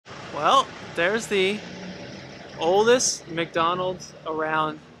Well, there's the oldest McDonald's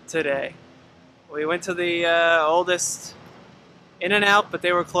around today. We went to the oldest In-N-Out, but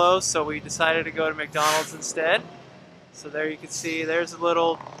they were closed, so we decided to go to McDonald's instead. So there you can see, there's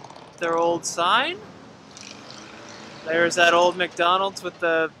their old sign. There's that old McDonald's with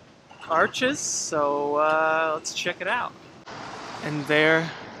the arches, so let's check it out. And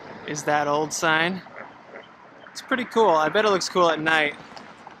there is that old sign. It's pretty cool. I bet it looks cool at night.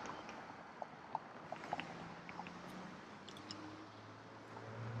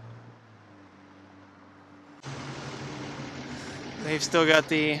 They've still got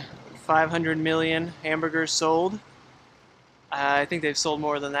the 500 million hamburgers sold. I think they've sold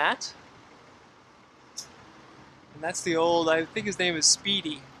more than that. And that's the old, I think his name is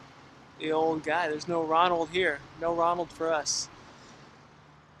Speedy, the old guy. There's no Ronald here. No Ronald for us.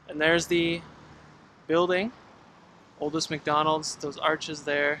 And there's the building, oldest McDonald's, those arches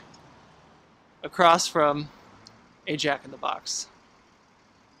there, across from a Jack in the Box.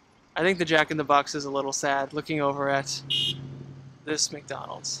 I think the Jack in the Box is a little sad looking over at this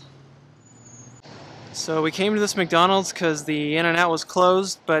McDonald's. So we came to this McDonald's because the In-N-Out was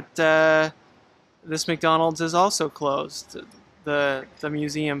closed, but this McDonald's is also closed. The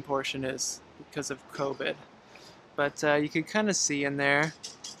museum portion is because of COVID. But you can kind of see in there,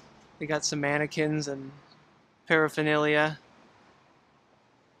 they got some mannequins and paraphernalia,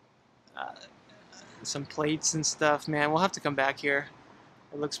 some plates and stuff. Man, we'll have to come back here.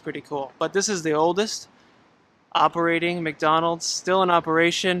 It looks pretty cool. But this is the oldest operating McDonald's, still in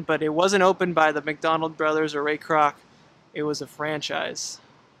operation, but it wasn't opened by the McDonald brothers or Ray Kroc. It was a franchise.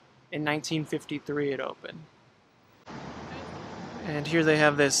 In 1953 it opened. And here they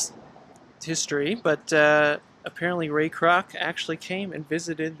have this history, but apparently Ray Kroc actually came and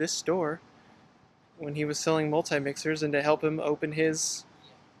visited this store when he was selling multi-mixers and to help him open his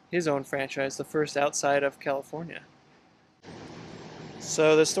own franchise, the first outside of California.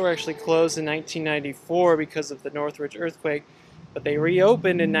 So the store actually closed in 1994 because of the Northridge earthquake, but they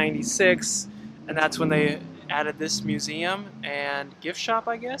reopened in '96, and that's when they added this museum and gift shop,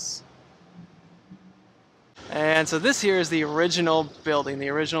 I guess. And so this here is the original building, the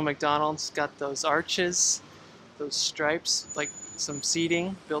original McDonald's. Got those arches, those stripes, like some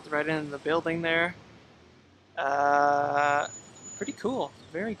seating built right into the building there. Pretty cool,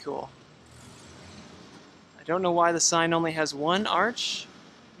 very cool. I don't know why the sign only has one arch.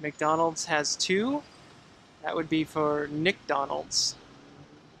 McDonald's has two. That would be for Nick Donald's.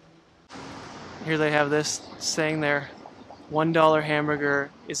 Here they have this saying there, $1 hamburger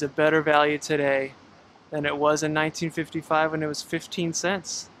is a better value today than it was in 1955 when it was 15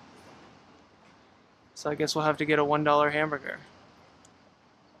 cents. So I guess we'll have to get a $1 hamburger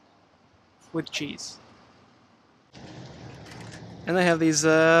with cheese. And they have these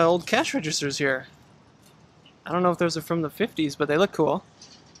old cash registers here. I don't know if those are from the 50s, but they look cool.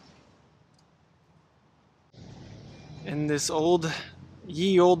 And this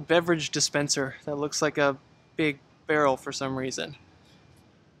ye old beverage dispenser that looks like a big barrel for some reason.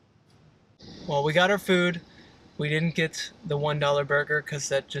 Well, we got our food. We didn't get the $1 burger because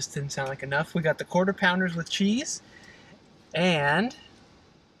that just didn't sound like enough. We got the quarter pounders with cheese, and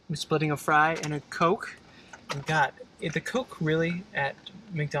we're splitting a fry and a Coke. And God, the Coke really at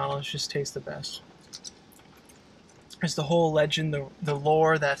McDonald's just tastes the best. There's the whole legend, the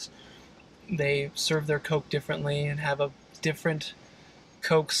lore that they serve their Coke differently and have a different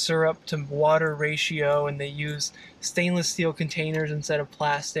Coke syrup to water ratio, and they use stainless steel containers instead of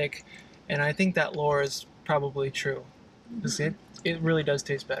plastic. And I think that lore is probably true. Because it really does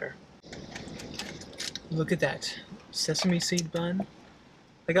taste better. Look at that. Sesame seed bun.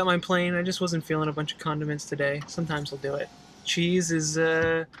 I got mine plain. I just wasn't feeling a bunch of condiments today. Sometimes I'll do it. Cheese is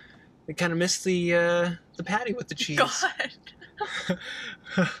I kind of missed the patty with the cheese. God.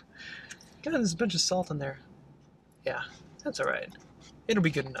 God, there's a bunch of salt in there. Yeah, that's alright. It'll be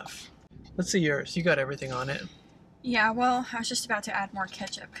good enough. Let's see yours. You got everything on it. Yeah, well, I was just about to add more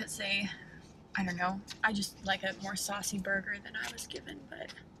ketchup because I don't know, I just like a more saucy burger than I was given,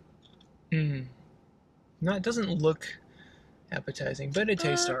 but... No, it doesn't look appetizing, but it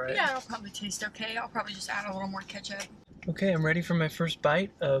tastes alright. Yeah, it'll probably taste okay. I'll probably just add a little more ketchup. Okay, I'm ready for my first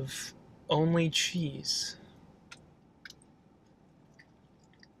bite of only cheese.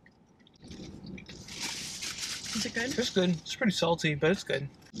 Is it good? It's good. It's pretty salty, but it's good.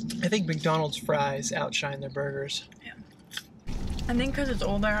 I think McDonald's fries outshine their burgers. Yeah. I think because it's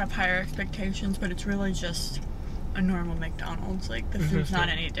older, I have higher expectations, but it's really just a normal McDonald's. Like, the food's not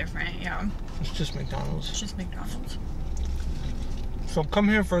any different, yeah. It's just McDonald's. It's just McDonald's. So come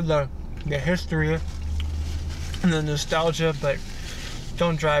here for the history and the nostalgia, but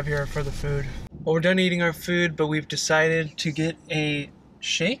don't drive here for the food. Well, we're done eating our food, but we've decided to get a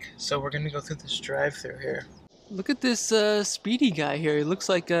shake, so we're gonna go through this drive-thru here. Look at this Speedy guy here. He looks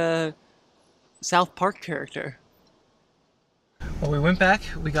like a South Park character. Well, we went back,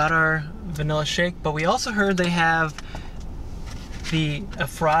 we got our vanilla shake, but we also heard they have a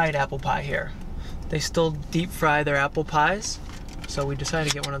fried apple pie here. They still deep fry their apple pies, so we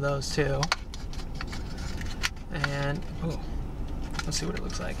decided to get one of those too. And ooh, let's see what it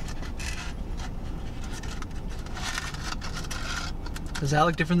looks like. Does that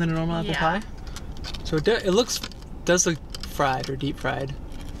look different than a normal apple pie? So it does look fried or deep fried.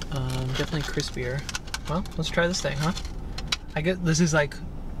 Definitely crispier. Well, let's try this thing, huh? I guess this is like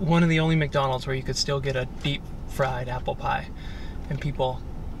one of the only McDonald's where you could still get a deep fried apple pie, and people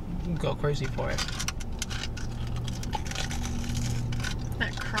go crazy for it.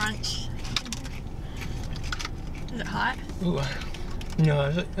 That crunch. Is it hot? Ooh,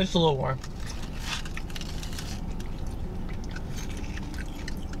 no, it's a little warm.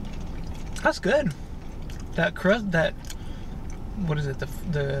 That's good. That crust, what is it?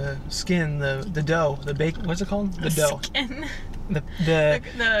 The skin, the dough, the bacon. What's it called? The dough. Skin.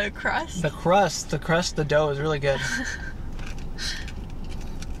 The crust. The crust, the dough is really good.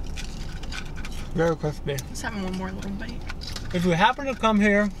 Very crispy. Let's have one more little bite. If you happen to come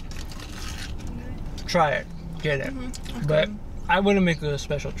here, try it, get it. Mm-hmm. But I wouldn't make a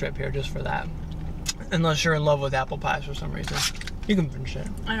special trip here just for that, unless you're in love with apple pies for some reason. You can finish it.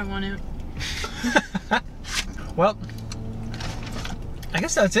 I don't want it. Well, I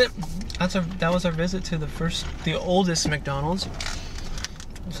guess that's it. That was our visit to the oldest McDonald's.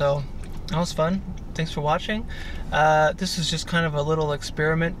 So that was fun. Thanks for watching. This is just kind of a little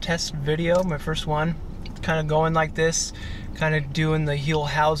experiment test video, my first one. Kind of going like this, kind of doing the Heel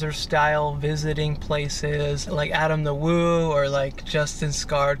Hauser style, visiting places like Adam the Woo or like Justin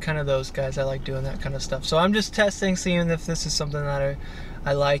Scarred, kind of those guys. I like doing that kind of stuff. So I'm just testing, seeing if this is something that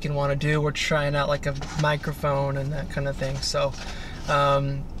I like and want to do. We're trying out like a microphone and that kind of thing. So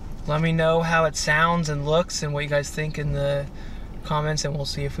let me know how it sounds and looks and what you guys think in the comments, and we'll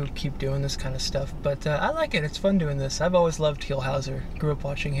see if we keep doing this kind of stuff. But I like it. It's fun doing this. I've always loved Heel Hauser. Grew up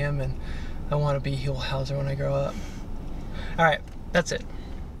watching him, and I want to be Heel Hauser when I grow up. Alright, that's it.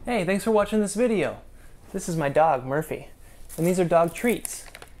 Hey, thanks for watching this video. This is my dog, Murphy. And these are dog treats.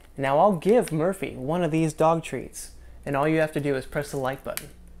 Now I'll give Murphy one of these dog treats. And all you have to do is press the like button.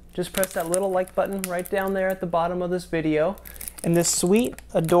 Just press that little like button right down there at the bottom of this video. And this sweet,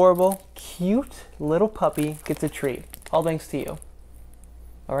 adorable, cute little puppy gets a treat. All thanks to you.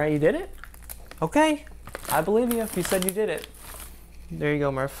 Alright, you did it? Okay, I believe you if you said you did it. There you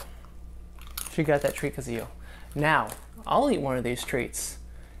go, Murph. She got that treat because of you. Now, I'll eat one of these treats.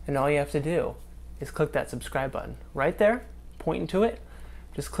 And all you have to do is click that subscribe button. Right there, pointing to it.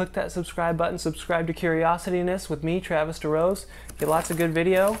 Just click that subscribe button. Subscribe to Curiosityness with me, Travis DeRose. Get lots of good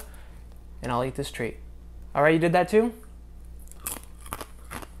video. And I'll eat this treat. Alright, you did that too?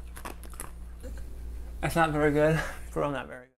 That's not very good. Bro, not very good.